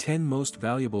10 Most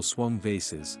Valuable Swung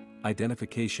Vases,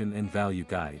 Identification and Value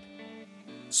Guide.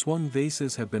 Swung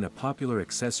vases have been a popular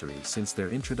accessory since their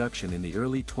introduction in the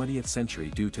early 20th century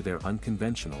due to their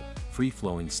unconventional,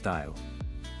 free-flowing style.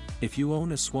 If you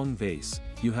own a swung vase,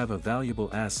 you have a valuable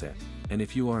asset, and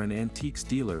if you are an antiques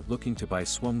dealer looking to buy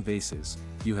swung vases,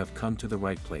 you have come to the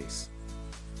right place.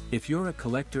 If you're a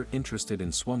collector interested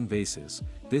in swung vases,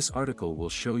 this article will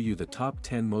show you the top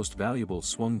 10 most valuable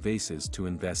swung vases to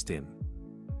invest in.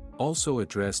 Also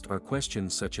addressed are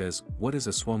questions such as, what is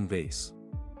a swung vase?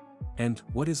 And,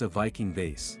 what is a Viking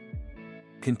vase?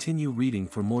 Continue reading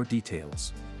for more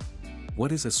details.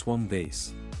 What is a swung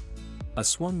vase? A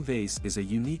swung vase is a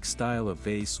unique style of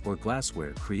vase or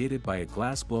glassware created by a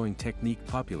glass-blowing technique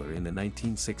popular in the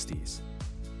 1960s.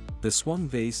 The swung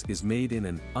vase is made in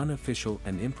an unofficial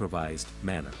and improvised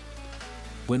manner.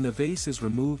 When the vase is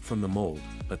removed from the mold,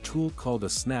 a tool called a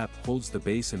snap holds the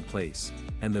base in place,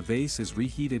 and the vase is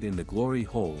reheated in the glory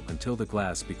hole until the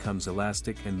glass becomes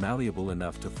elastic and malleable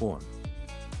enough to form.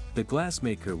 The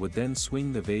glassmaker would then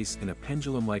swing the vase in a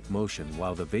pendulum-like motion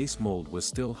while the vase mold was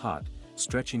still hot,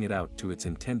 stretching it out to its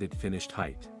intended finished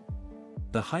height.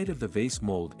 The height of the vase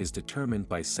mold is determined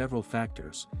by several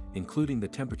factors, including the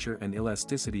temperature and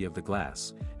elasticity of the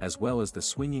glass, as well as the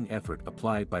swinging effort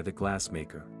applied by the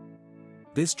glassmaker.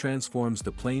 This transforms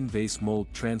the plain vase mold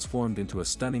transformed into a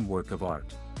stunning work of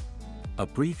art. A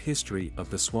brief history of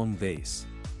the swung vase.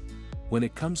 When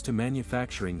it comes to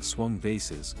manufacturing swung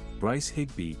vases, Bryce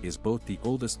Higbee is both the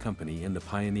oldest company and the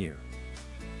pioneer.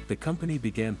 The company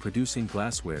began producing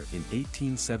glassware in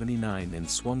 1879 and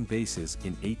swung vases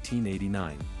in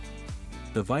 1889.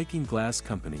 The Viking Glass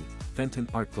Company, Fenton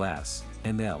Art Glass,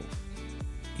 and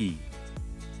L.E.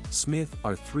 Smith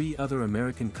are three other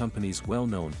American companies well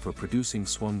known for producing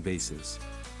swung vases.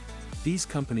 These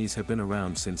companies have been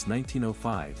around since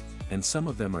 1905, and some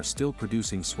of them are still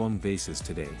producing swung vases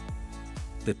today.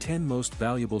 The 10 most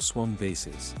valuable swung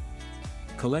vases.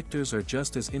 Collectors are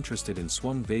just as interested in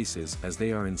swung vases as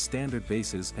they are in standard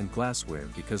vases and glassware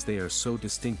because they are so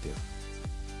distinctive.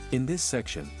 In this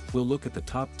section, we'll look at the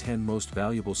top 10 most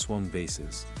valuable swung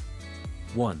vases.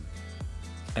 1.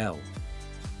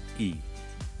 L.E.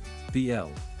 The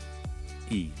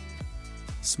L.E.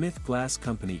 Smith Glass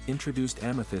Company introduced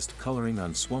amethyst coloring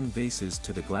on swung vases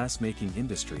to the glassmaking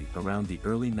industry around the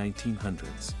early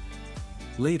 1900s.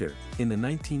 Later, in the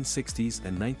 1960s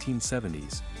and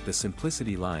 1970s, the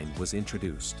Simplicity line was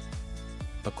introduced.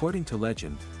 According to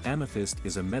legend, amethyst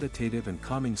is a meditative and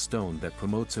calming stone that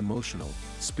promotes emotional,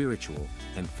 spiritual,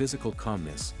 and physical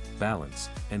calmness, balance,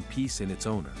 and peace in its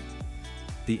owner.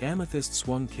 The amethyst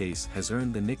swung case has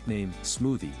earned the nickname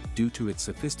Smoothie due to its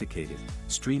sophisticated,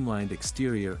 streamlined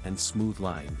exterior and smooth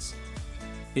lines.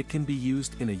 It can be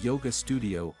used in a yoga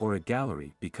studio or a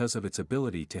gallery because of its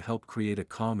ability to help create a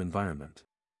calm environment.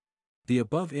 The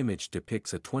above image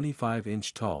depicts a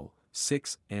 25-inch tall,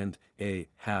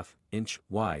 6.5 inch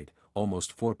wide,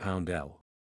 almost 4-pound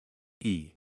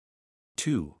L.E.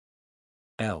 2.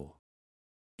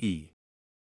 L.E.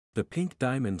 The pink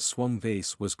diamond swung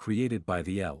vase was created by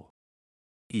the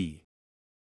L.E.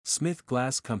 Smith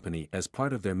Glass Company as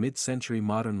part of their mid-century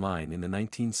modern line in the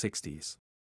 1960s.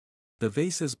 The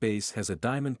vase's base has a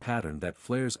diamond pattern that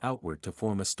flares outward to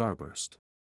form a starburst.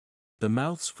 The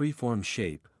mouth's freeform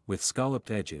shape, with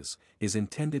scalloped edges, is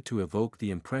intended to evoke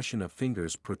the impression of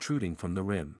fingers protruding from the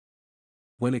rim.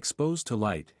 When exposed to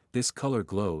light, this color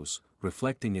glows,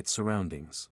 reflecting its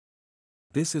surroundings.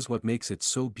 This is what makes it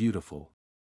so beautiful.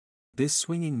 This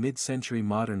swinging mid-century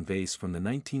modern vase from the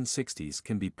 1960s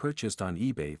can be purchased on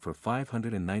eBay for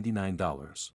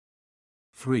 $599.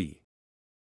 3.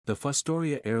 The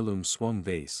Fostoria Heirloom Swung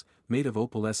Vase, made of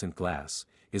opalescent glass,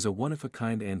 is a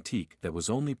one-of-a-kind antique that was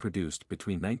only produced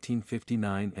between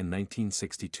 1959 and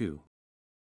 1962.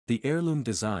 The heirloom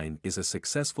design is a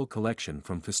successful collection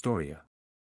from Fostoria.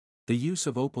 The use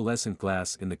of opalescent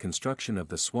glass in the construction of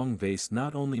the swung vase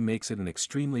not only makes it an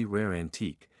extremely rare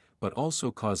antique, but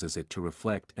also causes it to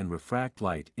reflect and refract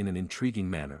light in an intriguing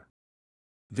manner.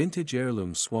 Vintage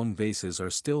heirloom swung vases are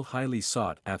still highly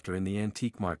sought after in the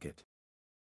antique market.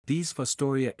 These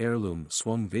Fostoria heirloom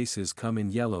swung vases come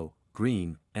in yellow,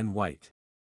 green, and white.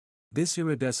 This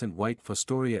iridescent white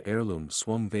Fostoria heirloom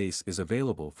swung vase is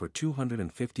available for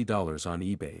 $250 on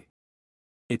eBay.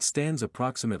 It stands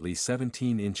approximately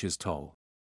 17 inches tall.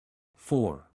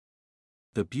 4.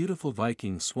 The beautiful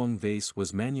Viking swung vase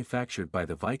was manufactured by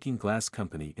the Viking Glass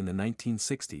Company in the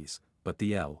 1960s, but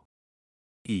the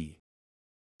L.E.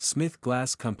 Smith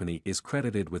Glass Company is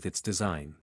credited with its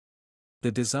design.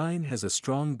 The design has a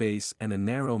strong base and a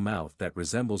narrow mouth that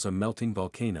resembles a melting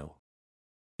volcano.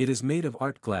 It is made of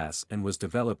art glass and was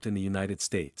developed in the United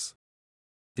States.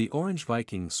 The orange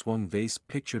Viking Swung vase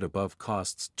pictured above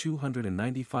costs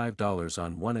 $295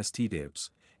 on 1stDibs,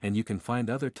 and you can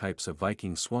find other types of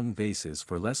Viking Swung vases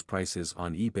for less prices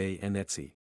on eBay and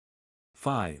Etsy.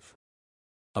 5.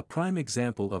 A prime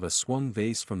example of a swung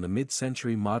vase from the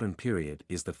mid-century modern period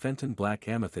is the Fenton Black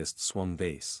Amethyst Swung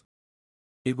vase.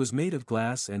 It was made of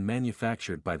glass and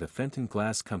manufactured by the Fenton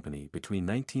Glass Company between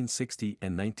 1960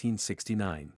 and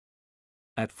 1969.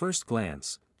 At first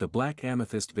glance, the black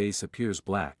amethyst vase appears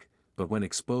black, but when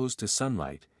exposed to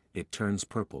sunlight, it turns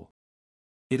purple.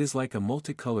 It is like a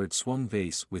multicolored swung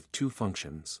vase with two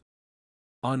functions.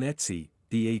 On Etsy,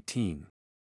 the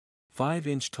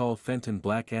 18.5-inch tall Fenton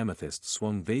Black Amethyst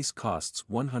Swung vase costs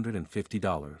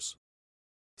 $150.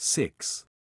 6.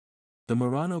 The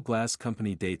Murano Glass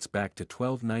Company dates back to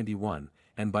 1291,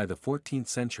 and by the 14th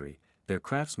century, their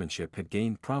craftsmanship had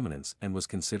gained prominence and was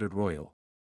considered royal.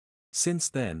 Since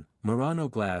then, Murano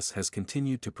Glass has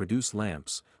continued to produce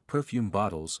lamps, perfume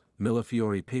bottles,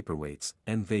 millefiori paperweights,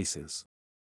 and vases.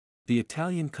 The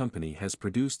Italian company has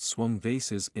produced swung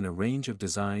vases in a range of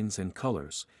designs and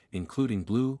colors, including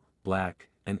blue, black,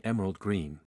 and emerald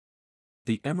green.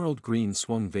 The emerald green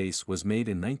swung vase was made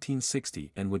in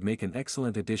 1960 and would make an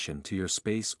excellent addition to your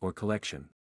space or collection.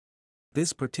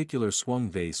 This particular swung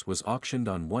vase was auctioned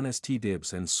on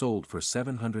 1stDibs and sold for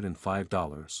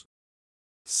 $705.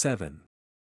 7.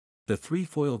 The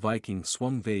three-foil Viking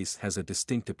Swung vase has a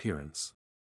distinct appearance.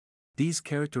 These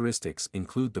characteristics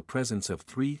include the presence of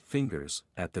 3 fingers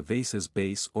at the vase's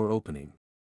base or opening.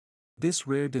 This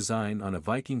rare design on a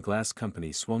Viking Glass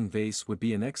Company swung vase would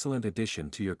be an excellent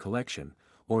addition to your collection,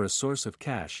 or a source of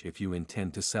cash if you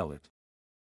intend to sell it.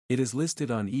 It is listed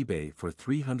on eBay for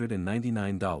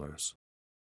 $399.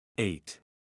 8.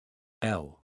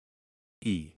 L.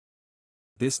 E.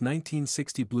 This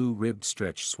 1960 blue ribbed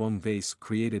stretch swung vase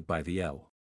created by the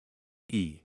L.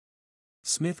 E.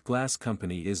 Smith Glass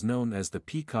Company is known as the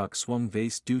Peacock Swung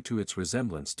vase due to its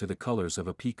resemblance to the colors of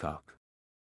a peacock.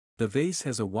 The vase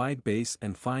has a wide base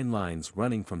and fine lines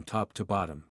running from top to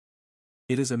bottom.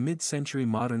 It is a mid-century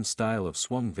modern style of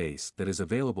swung vase that is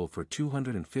available for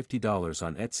 $250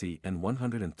 on Etsy and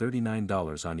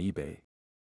 $139 on eBay.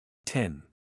 10.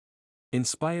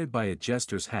 Inspired by a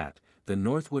jester's hat, the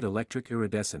Northwood Electric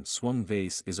Iridescent Swung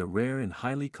vase is a rare and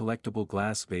highly collectible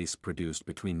glass vase produced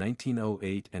between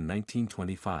 1908 and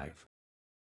 1925.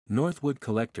 Northwood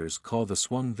collectors call the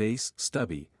swung vase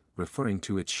stubby, referring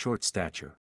to its short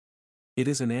stature. It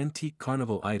is an antique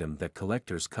carnival item that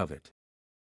collectors covet.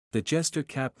 The jester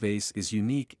cap vase is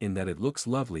unique in that it looks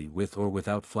lovely with or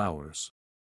without flowers.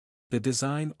 The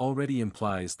design already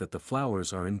implies that the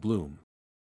flowers are in bloom.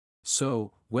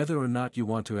 So, whether or not you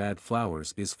want to add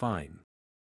flowers is fine.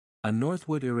 A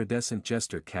Northwood Iridescent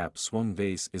Jester Cap Swung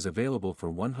vase is available for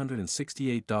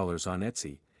 $168 on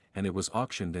Etsy, and it was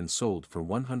auctioned and sold for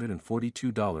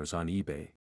 $142 on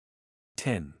eBay.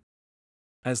 10.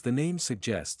 As the name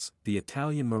suggests, the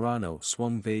Italian Murano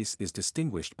Swung vase is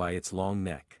distinguished by its long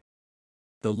neck.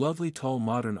 The lovely tall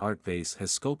modern art vase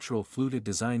has sculptural fluted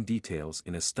design details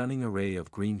in a stunning array of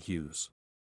green hues.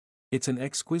 It's an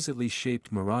exquisitely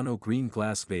shaped Murano green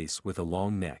glass vase with a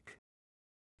long neck.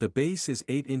 The base is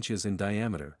 8 inches in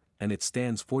diameter, and it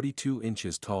stands 42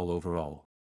 inches tall overall.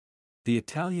 The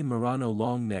Italian Murano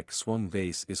long neck swung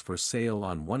vase is for sale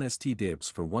on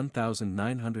 1stDibs for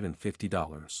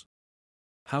 $1,950.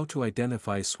 How to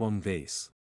identify swung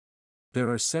vase? There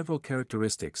are several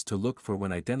characteristics to look for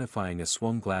when identifying a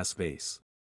swung glass vase.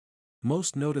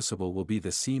 Most noticeable will be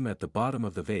the seam at the bottom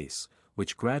of the vase,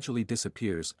 which gradually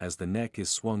disappears as the neck is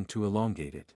swung to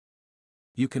elongate it.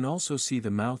 You can also see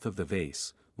the mouth of the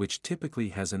vase, which typically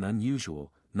has an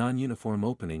unusual, non-uniform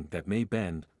opening that may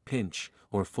bend, pinch,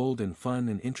 or fold in fun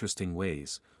and interesting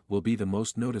ways, will be the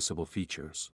most noticeable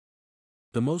features.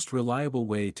 The most reliable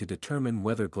way to determine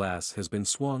whether glass has been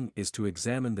swung is to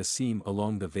examine the seam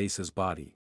along the vase's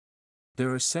body.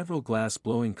 There are several glass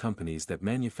blowing companies that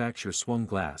manufacture swung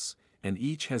glass, and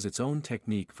each has its own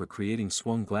technique for creating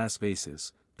swung glass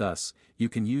vases, thus, you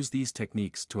can use these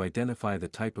techniques to identify the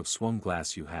type of swung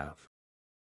glass you have.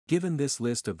 Given this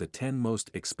list of the 10 most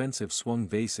expensive swung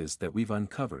vases that we've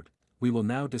uncovered, we will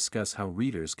now discuss how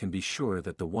readers can be sure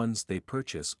that the ones they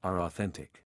purchase are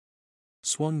authentic.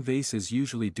 Swung vases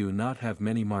usually do not have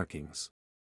many markings.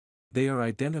 They are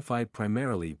identified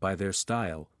primarily by their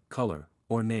style, color,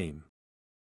 or name.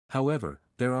 However,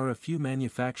 there are a few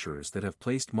manufacturers that have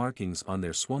placed markings on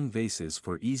their swung vases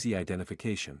for easy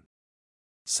identification.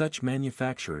 Such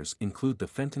manufacturers include the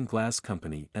Fenton Glass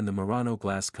Company and the Murano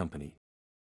Glass Company.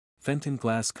 Fenton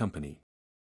Glass Company.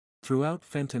 Throughout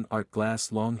Fenton Art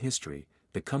Glass' long history,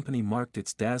 the company marked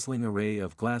its dazzling array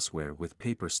of glassware with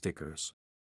paper stickers.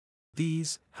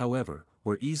 These, however,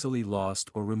 were easily lost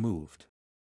or removed.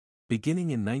 Beginning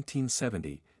in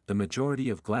 1970, the majority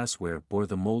of glassware bore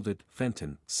the molded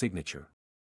Fenton signature.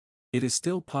 It is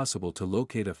still possible to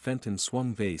locate a Fenton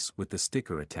Swung vase with the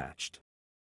sticker attached.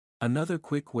 Another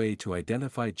quick way to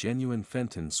identify genuine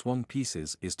Fenton Swung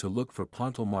pieces is to look for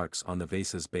pontil marks on the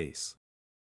vase's base.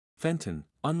 Fenton,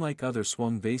 unlike other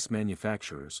Swung vase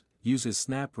manufacturers, uses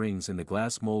snap rings in the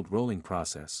glass mold rolling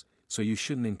process, so you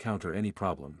shouldn't encounter any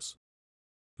problems.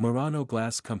 Murano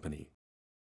Glass Company.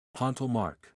 Pontil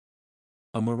mark.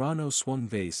 A Murano Swung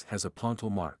vase has a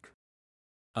pontil mark.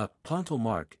 A pontil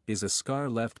mark is a scar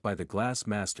left by the glass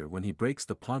master when he breaks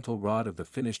the pontil rod of the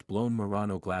finished blown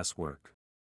Murano glass work.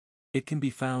 It can be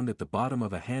found at the bottom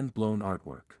of a hand-blown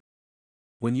artwork.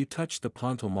 When you touch the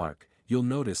pontil mark, you'll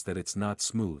notice that it's not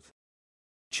smooth.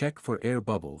 Check for air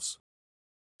bubbles.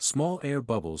 Small air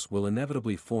bubbles will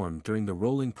inevitably form during the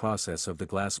rolling process of the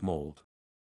glass mold.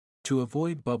 To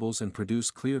avoid bubbles and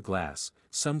produce clear glass,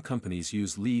 some companies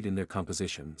use lead in their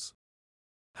compositions.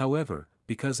 However,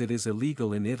 because it is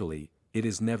illegal in Italy, it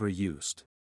is never used.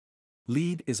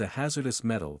 Lead is a hazardous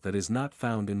metal that is not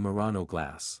found in Murano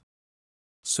glass.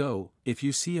 So, if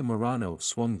you see a Murano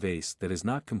Swung vase that is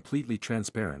not completely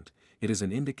transparent, it is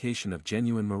an indication of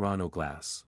genuine Murano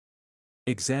glass.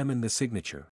 Examine the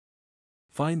signature.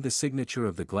 Find the signature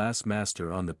of the glass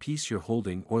master on the piece you're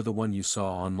holding or the one you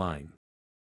saw online.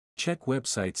 Check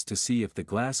websites to see if the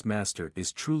glass master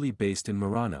is truly based in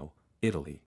Murano,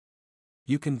 Italy.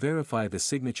 You can verify the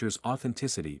signature's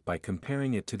authenticity by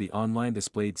comparing it to the online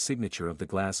displayed signature of the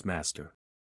glass master.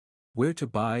 Where to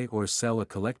buy or sell a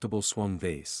collectible Swung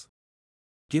vase?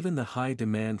 Given the high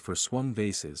demand for Swung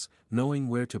vases, knowing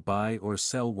where to buy or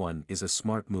sell one is a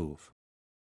smart move.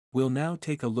 We'll now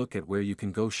take a look at where you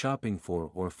can go shopping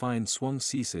for or find Swung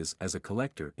pieces as a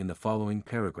collector in the following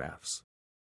paragraphs.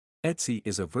 Etsy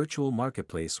is a virtual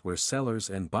marketplace where sellers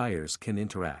and buyers can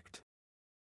interact.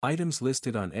 Items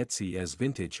listed on Etsy as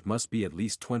vintage must be at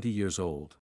least 20 years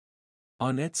old.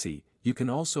 On Etsy, you can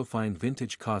also find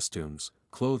vintage costumes,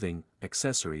 clothing,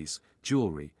 accessories,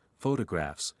 jewelry,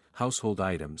 photographs, household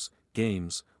items,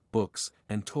 games, books,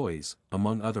 and toys,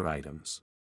 among other items.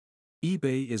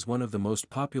 eBay is one of the most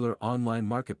popular online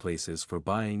marketplaces for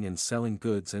buying and selling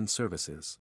goods and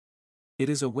services. It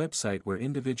is a website where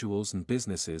individuals and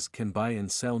businesses can buy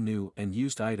and sell new and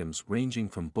used items ranging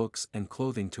from books and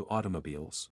clothing to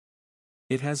automobiles.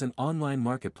 It has an online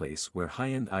marketplace where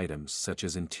high-end items such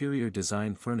as interior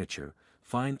design furniture,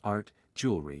 fine art,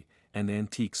 jewelry, and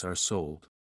antiques are sold.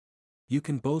 You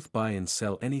can both buy and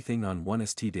sell anything on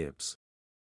 1stDibs.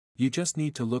 You just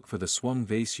need to look for the Swung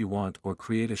vase you want or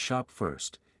create a shop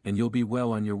first, and you'll be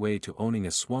well on your way to owning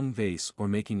a Swung vase or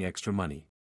making extra money.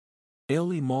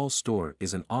 Ailey Mall Store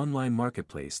is an online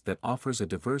marketplace that offers a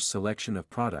diverse selection of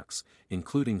products,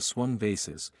 including Swung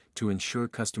vases, to ensure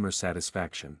customer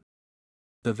satisfaction.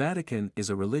 The Vatican is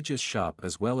a religious shop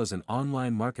as well as an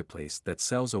online marketplace that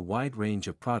sells a wide range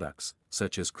of products,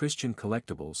 such as Christian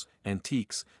collectibles,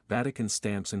 antiques, Vatican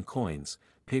stamps and coins,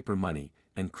 paper money,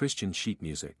 and Christian sheet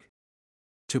music.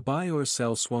 To buy or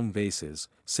sell Swung vases,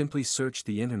 simply search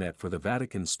the internet for the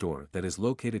Vatican store that is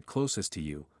located closest to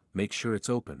you, make sure it's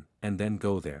open, and then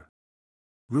go there.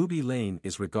 Ruby Lane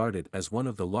is regarded as one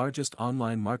of the largest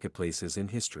online marketplaces in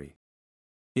history.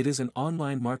 It is an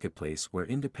online marketplace where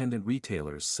independent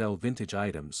retailers sell vintage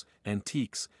items,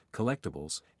 antiques,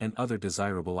 collectibles, and other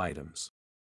desirable items.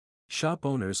 Shop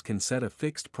owners can set a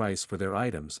fixed price for their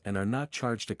items and are not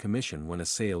charged a commission when a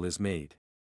sale is made.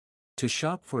 To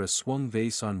shop for a Swung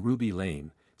vase on Ruby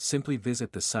Lane, simply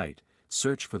visit the site,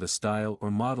 search for the style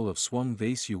or model of Swung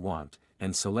vase you want,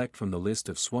 and select from the list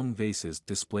of Swung vases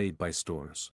displayed by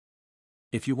stores.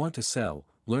 If you want to sell,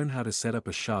 learn how to set up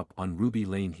a shop on Ruby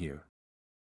Lane here.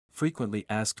 Frequently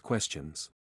asked questions.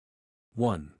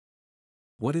 1.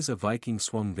 What is a Viking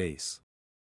Swung vase?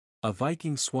 A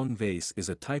Viking Swung vase is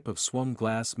a type of Swung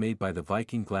glass made by the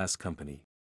Viking Glass Company.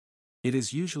 It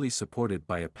is usually supported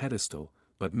by a pedestal,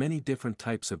 but many different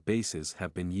types of bases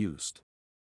have been used.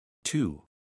 2.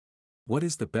 What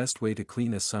is the best way to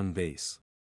clean a Swung vase?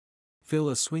 Fill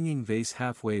a swinging vase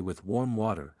halfway with warm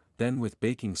water, then with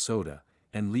baking soda,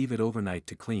 and leave it overnight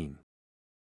to clean.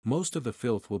 Most of the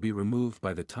filth will be removed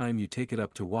by the time you take it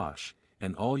up to wash,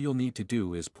 and all you'll need to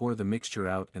do is pour the mixture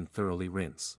out and thoroughly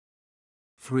rinse.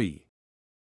 3.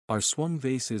 Are Swung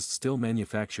vases still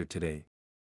manufactured today?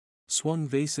 Swung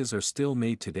vases are still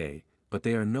made today, but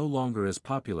they are no longer as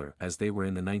popular as they were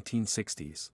in the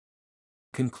 1960s.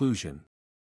 Conclusion.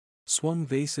 Swung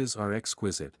vases are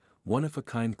exquisite,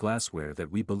 one-of-a-kind glassware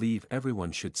that we believe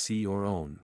everyone should see or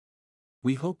own.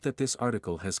 We hope that this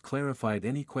article has clarified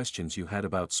any questions you had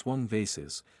about Swung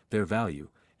vases, their value,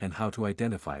 and how to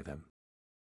identify them.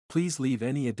 Please leave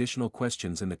any additional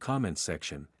questions in the comments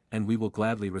section, and we will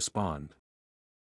gladly respond.